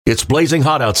It's blazing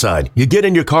hot outside. You get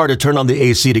in your car to turn on the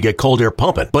AC to get cold air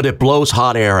pumping, but it blows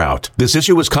hot air out. This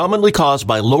issue is commonly caused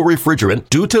by low refrigerant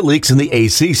due to leaks in the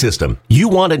AC system. You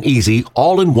want an easy,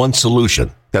 all-in-one solution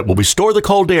that will restore the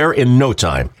cold air in no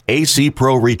time. AC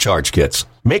Pro Recharge Kits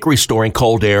make restoring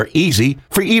cold air easy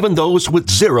for even those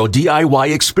with zero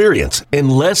DIY experience in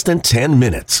less than 10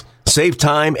 minutes. Save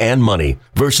time and money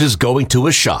versus going to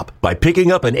a shop by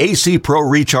picking up an AC Pro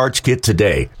Recharge Kit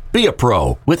today. Be a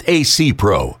pro with AC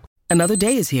Pro. Another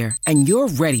day is here, and you're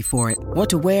ready for it. What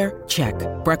to wear? Check.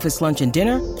 Breakfast, lunch, and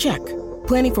dinner? Check.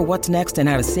 Planning for what's next and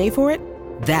how to save for it?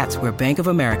 That's where Bank of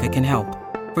America can help.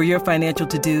 For your financial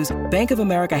to-dos, Bank of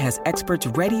America has experts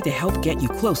ready to help get you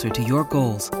closer to your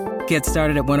goals. Get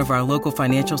started at one of our local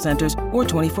financial centers or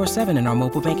 24/7 in our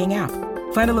mobile banking app.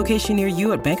 Find a location near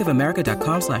you at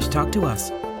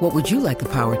bankofamerica.com/talktous. What would you like the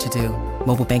power to do?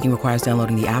 Mobile banking requires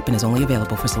downloading the app and is only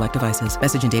available for select devices.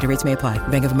 Message and data rates may apply.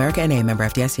 Bank of America N.A., member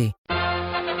FDIC.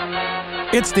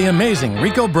 It's the Amazing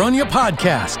Rico Brogna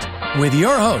podcast with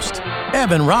your host,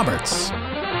 Evan Roberts.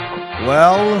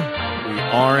 Well, we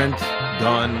aren't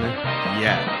done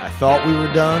yet. I thought we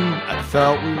were done. I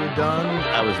felt we were done.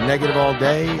 I was negative all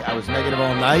day. I was negative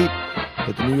all night.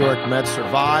 But the New York Mets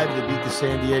survived. They beat the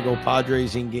San Diego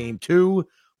Padres in Game 2.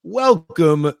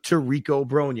 Welcome to Rico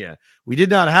Brogna. We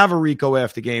did not have a Rico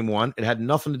after Game 1. It had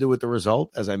nothing to do with the result.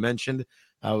 As I mentioned,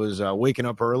 I was waking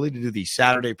up early to do the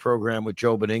Saturday program with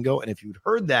Joe Beningo. And if you'd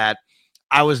heard that,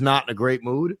 I was not in a great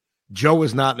mood. Joe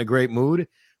was not in a great mood.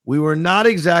 We were not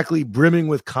exactly brimming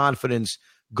with confidence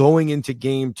going into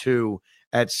Game 2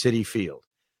 at Citifield.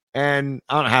 And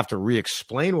I don't have to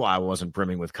re-explain why I wasn't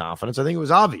brimming with confidence. I think it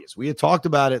was obvious. We had talked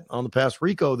about it on the past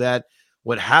Rico that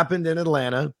what happened in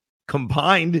Atlanta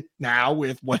combined now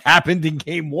with what happened in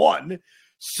Game 1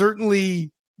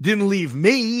 certainly didn't leave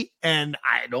me, and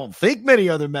I don't think many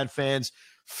other Met fans,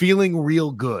 feeling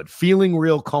real good, feeling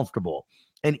real comfortable.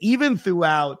 And even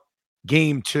throughout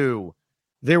Game 2,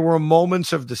 there were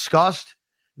moments of disgust.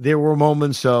 There were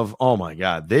moments of, oh my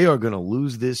God, they are going to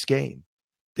lose this game.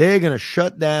 They're going to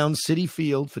shut down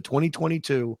Citifield for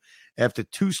 2022 after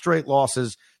 2 straight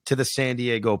losses to the San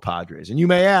Diego Padres. And you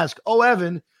may ask, oh,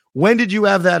 Evan, when did you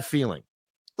have that feeling?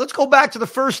 Let's go back to the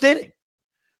first inning.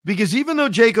 Because even though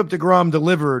Jacob deGrom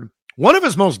delivered one of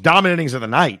his most dominant innings of the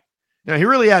night, he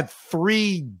really had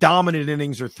 3 dominant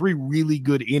innings or 3 really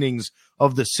good innings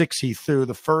of the 6 he threw,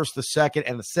 the first, the second,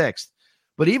 and the 6th.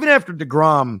 But even after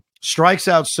deGrom strikes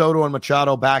out Soto and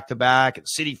Machado back-to-back, and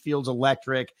Citifield's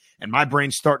electric, and my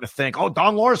brain's starting to think, oh,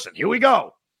 Don Larson, here we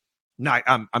go. No,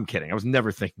 I'm kidding. I was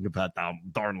never thinking about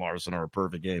Don Larson or a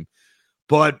perfect game.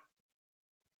 But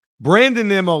Brandon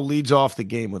Nimmo leads off the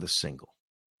game with a single.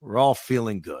 We're all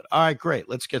feeling good. All right, great.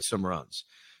 Let's get some runs.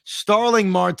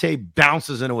 Starling Marte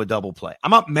bounces into a double play.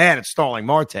 I'm not mad at Starling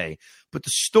Marte, but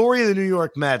the story of the New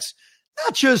York Mets,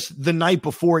 not just the night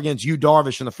before against Yu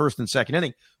Darvish in the first and second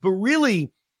inning, but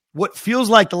really what feels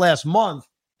like the last month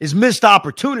is missed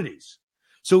opportunities.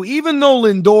 So even though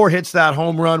Lindor hits that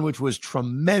home run, which was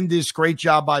tremendous, great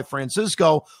job by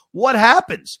Francisco, what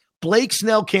happens? Blake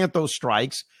Snell can't throw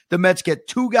strikes. The Mets get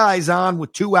 2 guys on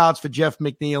with 2 outs for Jeff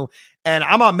McNeil. And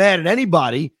I'm not mad at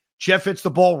anybody. Jeff hits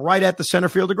the ball right at the center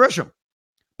fielder Grisham.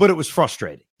 But it was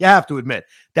frustrating. You have to admit,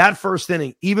 that first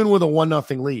inning, even with a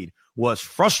 1-0 lead, was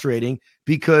frustrating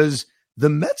because the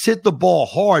Mets hit the ball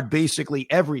hard basically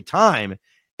every time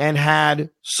and had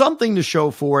something to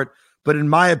show for it, but in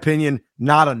my opinion,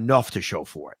 not enough to show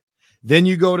for it. Then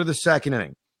you go to the second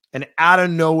inning, and out of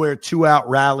nowhere, 2-out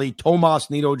rally. Tomas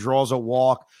Nido draws a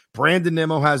walk. Brandon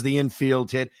Nimmo has the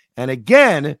infield hit. And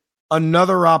again,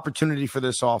 another opportunity for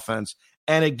this offense.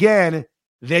 And again,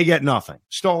 they get nothing.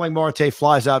 Starling Marte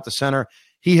flies out to center.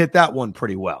 He hit that one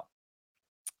pretty well.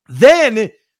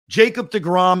 Then Jacob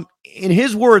deGrom, in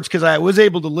his words, because I was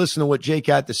able to listen to what Jake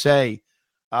had to say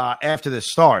after this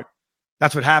start.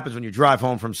 That's what happens when you drive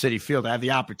home from Citifield. I have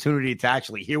the opportunity to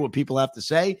actually hear what people have to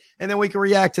say, and then we can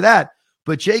react to that.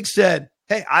 But Jake said,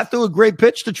 hey, I threw a great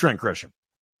pitch to Trent Grisham.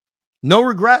 No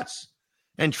regrets.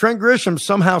 And Trent Grisham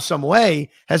somehow, some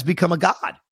way, has become a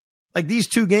god. Like these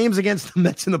 2 games against the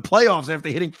Mets in the playoffs after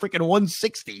hitting freaking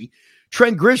 160,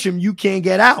 Trent Grisham, you can't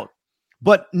get out.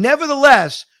 But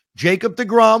nevertheless, Jacob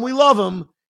deGrom, we love him,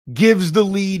 gives the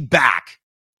lead back.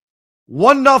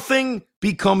 1-0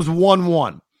 becomes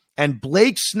 1-1. And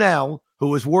Blake Snell, who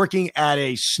was working at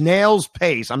a snail's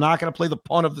pace, I'm not going to play the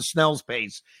pun of the snail's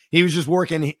pace. He was just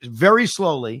working very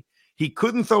slowly. He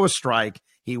couldn't throw a strike.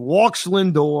 He walks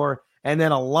Lindor, and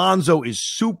then Alonso is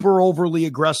super overly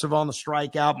aggressive on the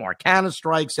strikeout. Marcana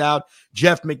strikes out.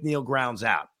 Jeff McNeil grounds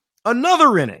out.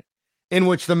 Another inning in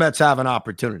which the Mets have an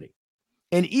opportunity.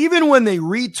 And even when they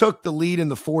retook the lead in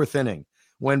the fourth inning,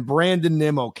 when Brandon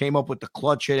Nimmo came up with the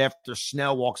clutch hit after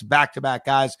Snell walks back-to-back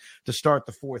guys to start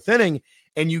the fourth inning,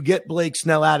 and you get Blake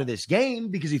Snell out of this game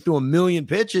because he threw a million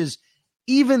pitches,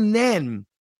 even then,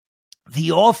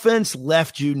 the offense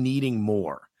left you needing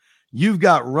more. You've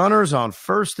got runners on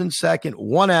first and second,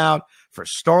 one out for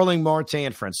Starling Marte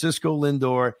and Francisco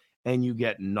Lindor, and you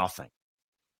get nothing.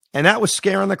 And that was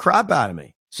scaring the crap out of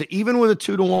me. So even with a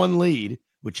 2-1 lead,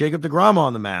 with Jacob deGrom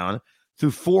on the mound,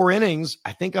 through 4 innings,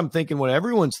 I think I'm thinking what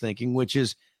everyone's thinking, which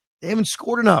is they haven't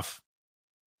scored enough.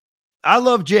 I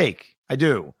love Jake. I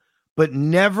do. But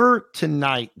never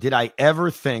tonight did I ever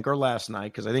think, or last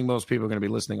night, because I think most people are going to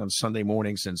be listening on Sunday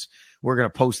morning since we're going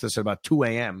to post this at about 2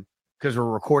 a.m. because we're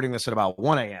recording this at about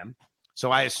 1 a.m.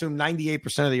 So I assume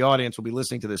 98% of the audience will be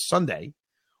listening to this Sunday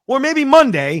or maybe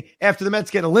Monday after the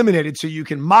Mets get eliminated so you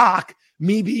can mock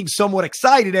me being somewhat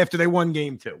excited after they won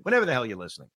game 2, whenever the hell you're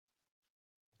listening.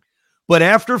 But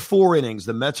after 4 innings,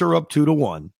 the Mets are up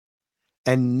 2-1,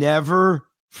 and never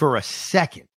for a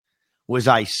second was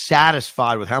I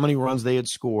satisfied with how many runs they had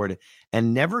scored,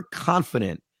 and never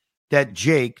confident that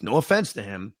Jake, no offense to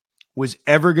him, was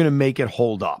ever going to make it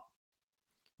hold up.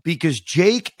 Because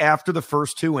Jake, after the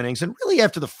first 2 innings, and really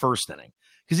after the first inning,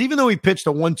 because even though he pitched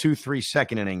a 1-2-3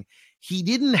 second inning, he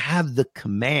didn't have the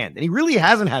command, and he really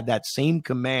hasn't had that same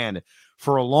command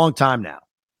for a long time now.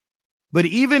 But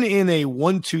even in a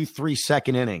 1-2-3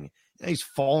 second inning, he's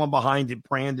fallen behind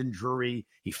Brandon Drury.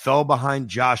 He fell behind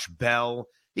Josh Bell.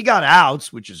 He got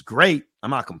outs, which is great. I'm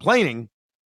not complaining.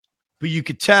 But you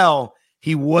could tell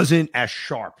he wasn't as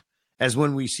sharp as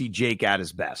when we see Jake at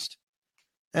his best.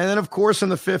 And then, of course, in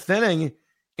the 5th inning,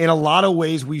 in a lot of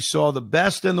ways, we saw the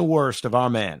best and the worst of our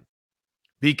man.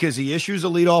 Because he issues a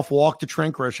leadoff walk to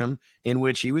Trent Grisham, in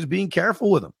which he was being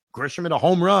careful with him. Grisham hit a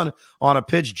home run on a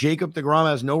pitch Jacob deGrom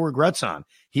has no regrets on.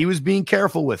 He was being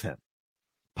careful with him.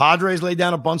 Padres laid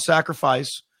down a bunt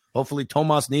sacrifice. Hopefully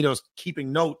Tomas Nido's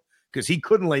keeping note because he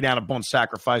couldn't lay down a bunt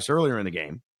sacrifice earlier in the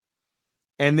game.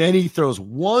 And then he throws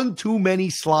one too many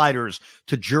sliders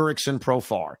to Jurickson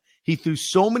Profar. He threw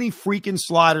so many freaking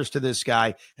sliders to this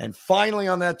guy. And finally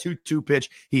on that 2-2 pitch,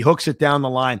 he hooks it down the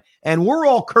line. And we're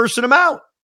all cursing him out.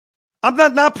 I'm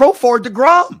not Profar,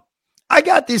 deGrom. I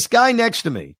got this guy next to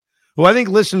me who I think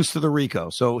listens to the Rico.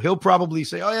 So he'll probably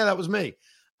say, oh, yeah, that was me.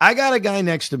 I got a guy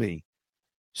next to me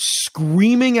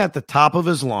screaming at the top of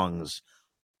his lungs,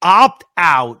 opt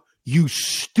out, you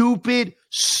stupid,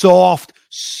 soft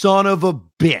son of a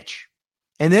bitch.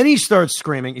 And then he starts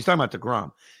screaming. He's talking about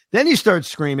deGrom. Then he starts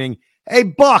screaming, hey,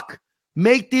 Buck,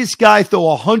 make this guy throw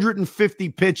 150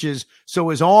 pitches so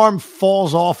his arm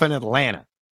falls off in Atlanta.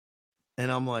 And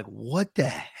I'm like, what the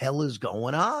hell is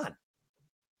going on?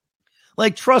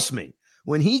 Like, trust me,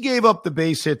 when he gave up the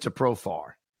base hit to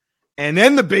Profar and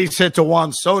then the base hit to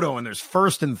Juan Soto and there's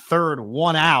 1st and 3rd,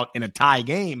 1 out in a tie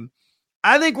game,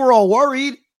 I think we're all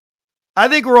worried. I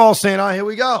think we're all saying, oh, here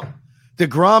we go.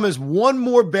 deGrom is one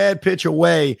more bad pitch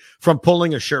away from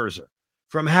pulling a Scherzer,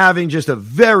 from having just a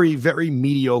very, very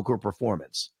mediocre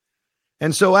performance.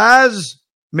 And so as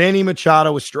Manny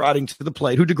Machado was striding to the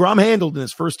plate, who deGrom handled in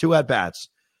his first 2 at-bats,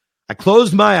 I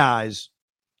closed my eyes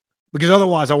because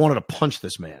otherwise I wanted to punch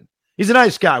this man. He's a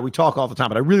nice guy. We talk all the time,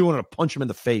 but I really wanted to punch him in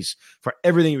the face for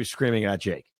everything he was screaming at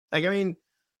Jake. Like, I mean,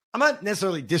 I'm not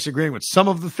necessarily disagreeing with some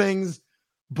of the things,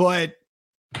 but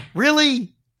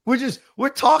really, we're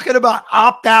talking about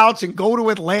opt-outs and go to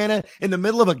Atlanta in the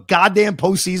middle of a goddamn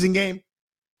postseason game.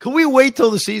 Can we wait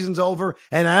till the season's over?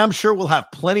 And I'm sure we'll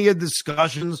have plenty of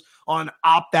discussions on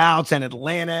opt-outs and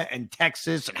Atlanta and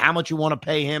Texas and how much you want to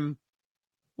pay him.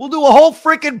 We'll do a whole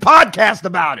freaking podcast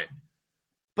about it.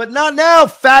 But not now,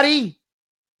 fatty.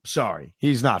 Sorry,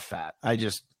 he's not fat. I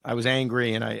was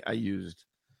angry and I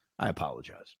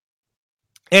apologize.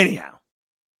 Anyhow,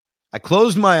 I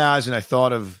closed my eyes and I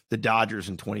thought of the Dodgers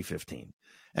in 2015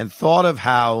 and thought of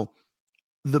how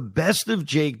the best of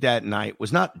Jake that night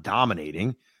was not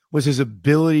dominating, was his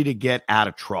ability to get out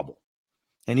of trouble.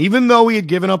 And even though he had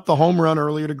given up the home run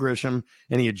earlier to Grisham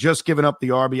and he had just given up the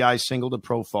RBI single to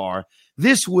Profar,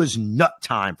 this was nut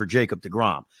time for Jacob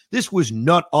deGrom. This was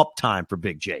nut up time for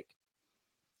Big Jake.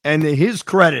 And to his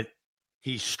credit,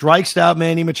 he strikes out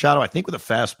Manny Machado, I think with a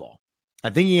fastball.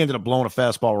 I think he ended up blowing a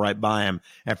fastball right by him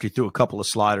after he threw a couple of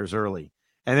sliders early.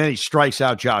 And then he strikes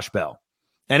out Josh Bell.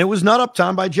 And it was nut up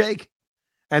time by Jake.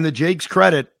 And to Jake's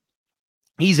credit,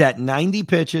 he's at 90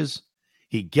 pitches.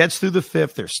 He gets through the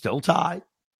 5th. They're still tied.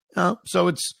 So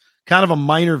it's kind of a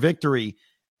minor victory.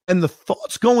 And the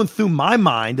thoughts going through my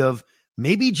mind of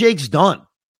maybe Jake's done.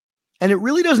 And it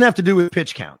really doesn't have to do with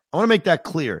pitch count. I want to make that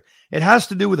clear. It has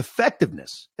to do with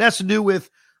effectiveness. It has to do with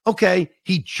Okay,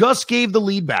 he just gave the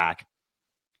lead back.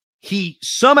 He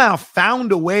somehow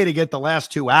found a way to get the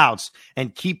last 2 outs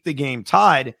and keep the game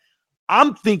tied.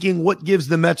 I'm thinking, what gives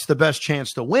the Mets the best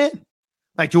chance to win?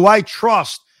 Like, do I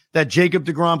trust that Jacob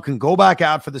deGrom can go back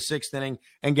out for the 6th inning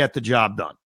and get the job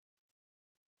done?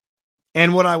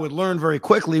 And what I would learn very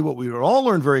quickly, what we would all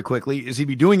learn very quickly, is he'd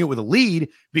be doing it with a lead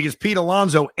because Pete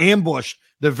Alonso ambushed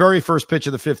the very first pitch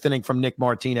of the 5th inning from Nick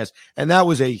Martinez. And that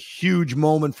was a huge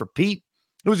moment for Pete.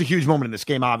 It was a huge moment in this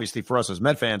game, obviously, for us as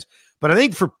Met fans. But I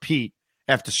think for Pete,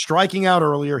 after striking out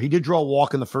earlier, he did draw a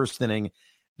walk in the 1st inning.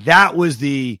 That was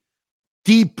the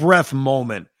deep breath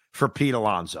moment for Pete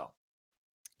Alonso.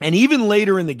 And even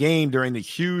later in the game, during the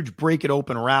huge break it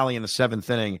open rally in the 7th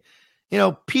inning,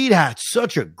 Pete had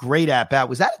such a great at-bat.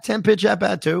 Was that a 10-pitch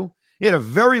at-bat too? He had a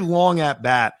very long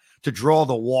at-bat to draw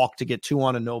the walk to get 2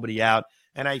 on and nobody out.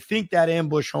 And I think that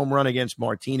ambush home run against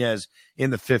Martinez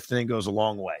in the 5th inning goes a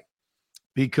long way.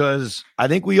 Because I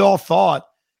think we all thought,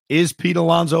 is Pete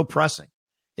Alonso pressing?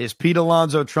 Is Pete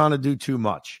Alonso trying to do too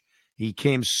much? He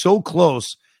came so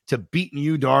close to beating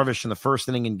Yu Darvish in the 1st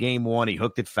inning in game 1. He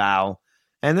hooked it foul.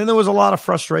 And then there was a lot of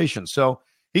frustration. So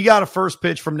he got a first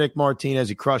pitch from Nick Martinez.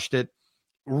 He crushed it.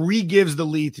 Re-gives the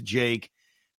lead to Jake.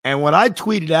 And what I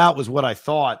tweeted out was what I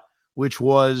thought, which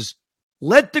was,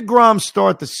 let deGrom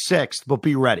start the 6th, but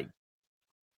be ready.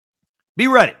 Be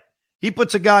ready. He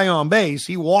puts a guy on base.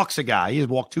 He walks a guy. He has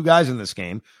walked 2 guys in this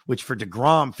game, which for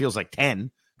deGrom feels like 10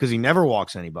 because he never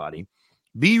walks anybody.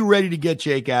 Be ready to get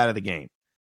Jake out of the game.